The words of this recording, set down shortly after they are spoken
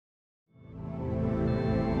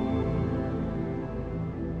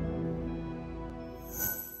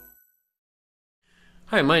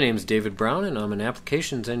Hi, my name is David Brown and I'm an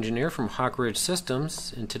applications engineer from Hawk Ridge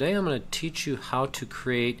Systems, and today I'm going to teach you how to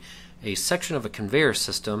create a section of a conveyor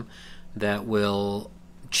system that will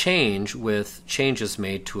change with changes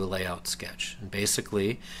made to a layout sketch. And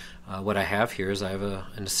basically what I have here is I have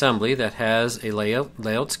an assembly that has a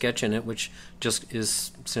layout sketch in it, which just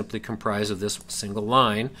is simply comprised of this single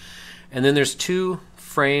line, and then there's two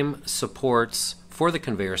frame supports for the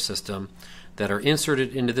conveyor system that are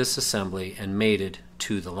inserted into this assembly and mated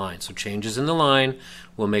to the line. So changes in the line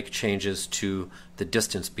will make changes to the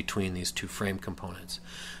distance between these two frame components.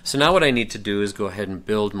 So now what I need to do is go ahead and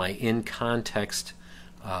build my in-context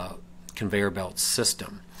conveyor belt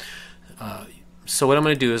system. So what I'm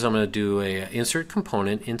going to do is I'm going to do a insert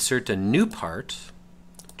component, insert a new part,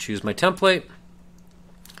 choose my template,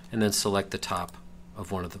 and then select the top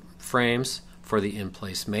of one of the frames for the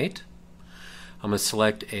in-place mate. I'm going to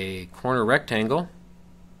select a corner rectangle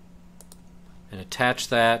and attach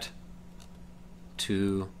that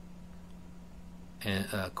to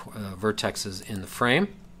vertexes in the frame.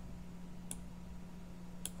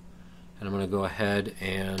 And I'm going to go ahead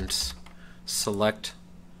and select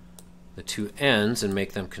the two ends and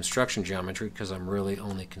make them construction geometry because I'm really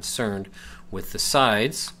only concerned with the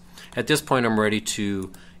sides. At this point I'm ready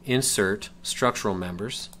to insert structural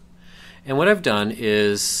members. And what I've done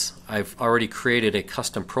is I've already created a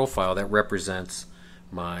custom profile that represents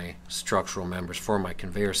my structural members for my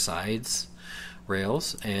conveyor sides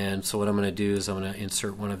rails. And so what I'm going to do is I'm going to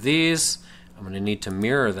insert one of these. I'm going to need to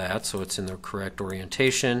mirror that so it's in the correct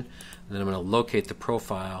orientation. And then I'm going to locate the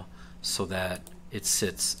profile so that it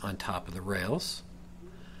sits on top of the rails.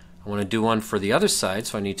 I want to do one for the other side,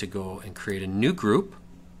 so I need to go and create a new group.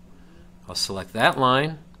 I'll select that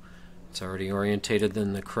line. It's already orientated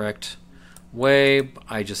in the correct way.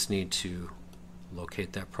 I just need to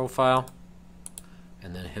locate that profile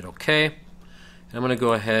and then hit OK. And I'm going to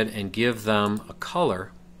go ahead and give them a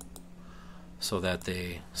color so that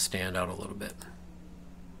they stand out a little bit.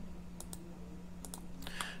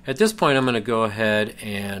 At this point I'm going to go ahead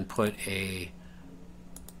and put a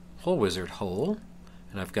hole wizard hole,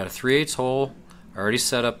 and I've got a 3/8 hole already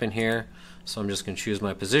set up in here, so I'm just going to choose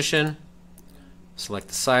my position, select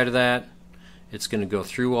the side of that. It's going to go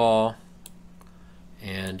through all,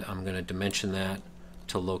 and I'm going to dimension that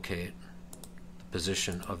to locate the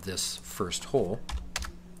position of this first hole.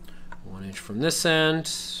 1 inch from this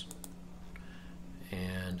end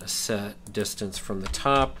and a set distance from the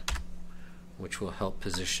top, which will help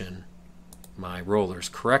position my rollers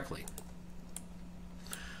correctly.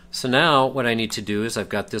 So now what I need to do is I've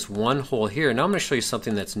got this one hole here. Now I'm going to show you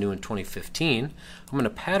something that's new in 2015. I'm going to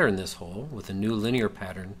pattern this hole with a new linear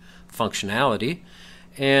pattern functionality,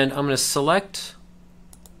 and I'm going to select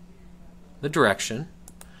the direction,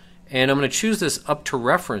 and I'm going to choose this up to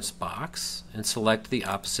reference box and select the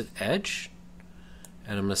opposite edge,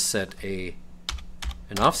 and I'm going to set an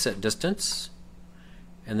offset distance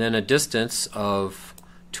and then a distance of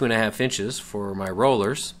 2.5 inches for my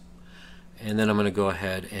rollers. And then I'm going to go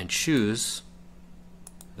ahead and choose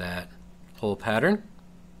that hole pattern,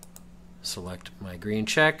 select my green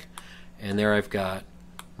check, and there I've got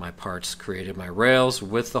my parts created, my rails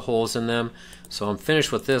with the holes in them. So I'm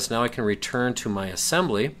finished with this. Now I can return to my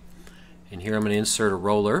assembly, and here I'm going to insert a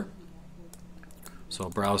roller. So I'll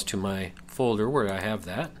browse to my folder where I have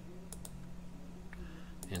that,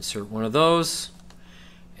 insert one of those,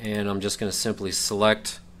 and I'm just going to simply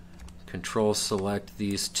control select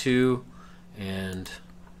these two and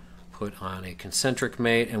put on a concentric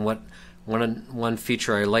mate. And one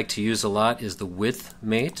feature I like to use a lot is the width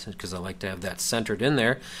mate, because I like to have that centered in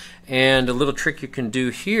there. And a little trick you can do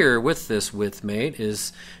here with this width mate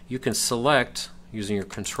is you can select using your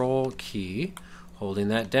control key, holding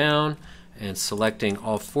that down and selecting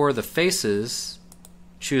all four of the faces,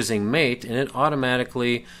 choosing mate, and it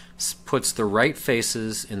automatically puts the right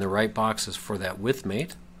faces in the right boxes for that width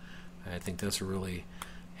mate. I think that's a really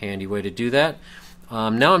handy way to do that.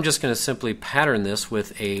 Now I'm just going to simply pattern this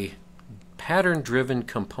with a pattern driven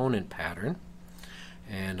component pattern,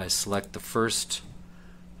 and I select the first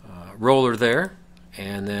roller there,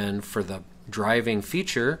 and then for the driving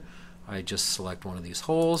feature I just select one of these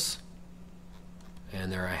holes,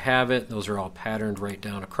 and there I have it. Those are all patterned right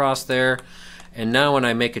down across there. And now when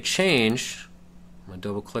I make a change, I'm going to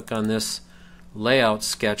double click on this layout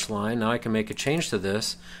sketch line. Now I can make a change to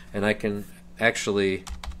this, and I can actually,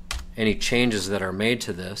 any changes that are made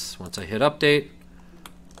to this, once I hit update,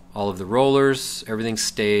 all of the rollers, everything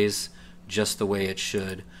stays just the way it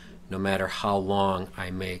should, no matter how long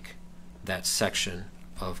I make that section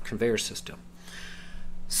of conveyor system.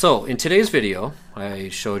 So in today's video I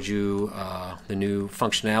showed you the new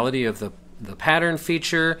functionality of the the pattern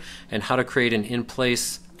feature and how to create an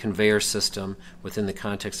in-place conveyor system within the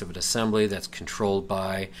context of an assembly that's controlled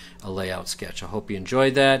by a layout sketch. I hope you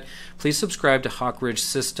enjoyed that. Please subscribe to Hawk Ridge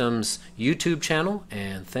Systems YouTube channel,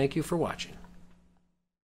 and thank you for watching.